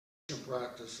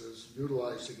practices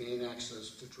utilized to gain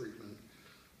access to treatment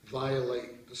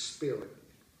violate the spirit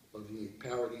of the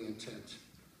parity intent.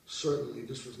 Certainly,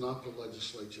 this was not the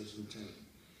legislature's intent.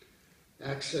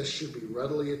 Access should be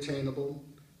readily attainable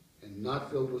and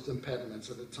not filled with impediments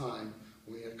at a time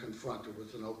when we are confronted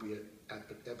with an opiate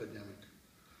epidemic.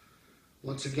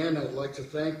 Once again, I'd like to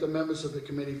thank the members of the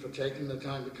committee for taking the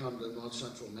time to come to North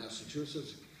Central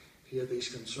Massachusetts, hear these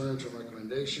concerns and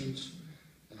recommendations,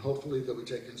 and hopefully that we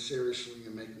take them seriously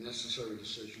and make the necessary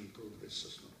decision to improve this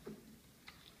system.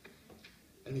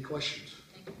 Any questions?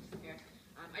 Thank you, Mr. Mayor.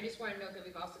 I just want to note that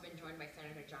we've also been joined by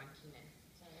Senator John Keenan.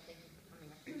 Senator, thank you for coming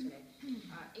up here today.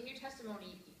 In your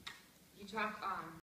testimony, you talk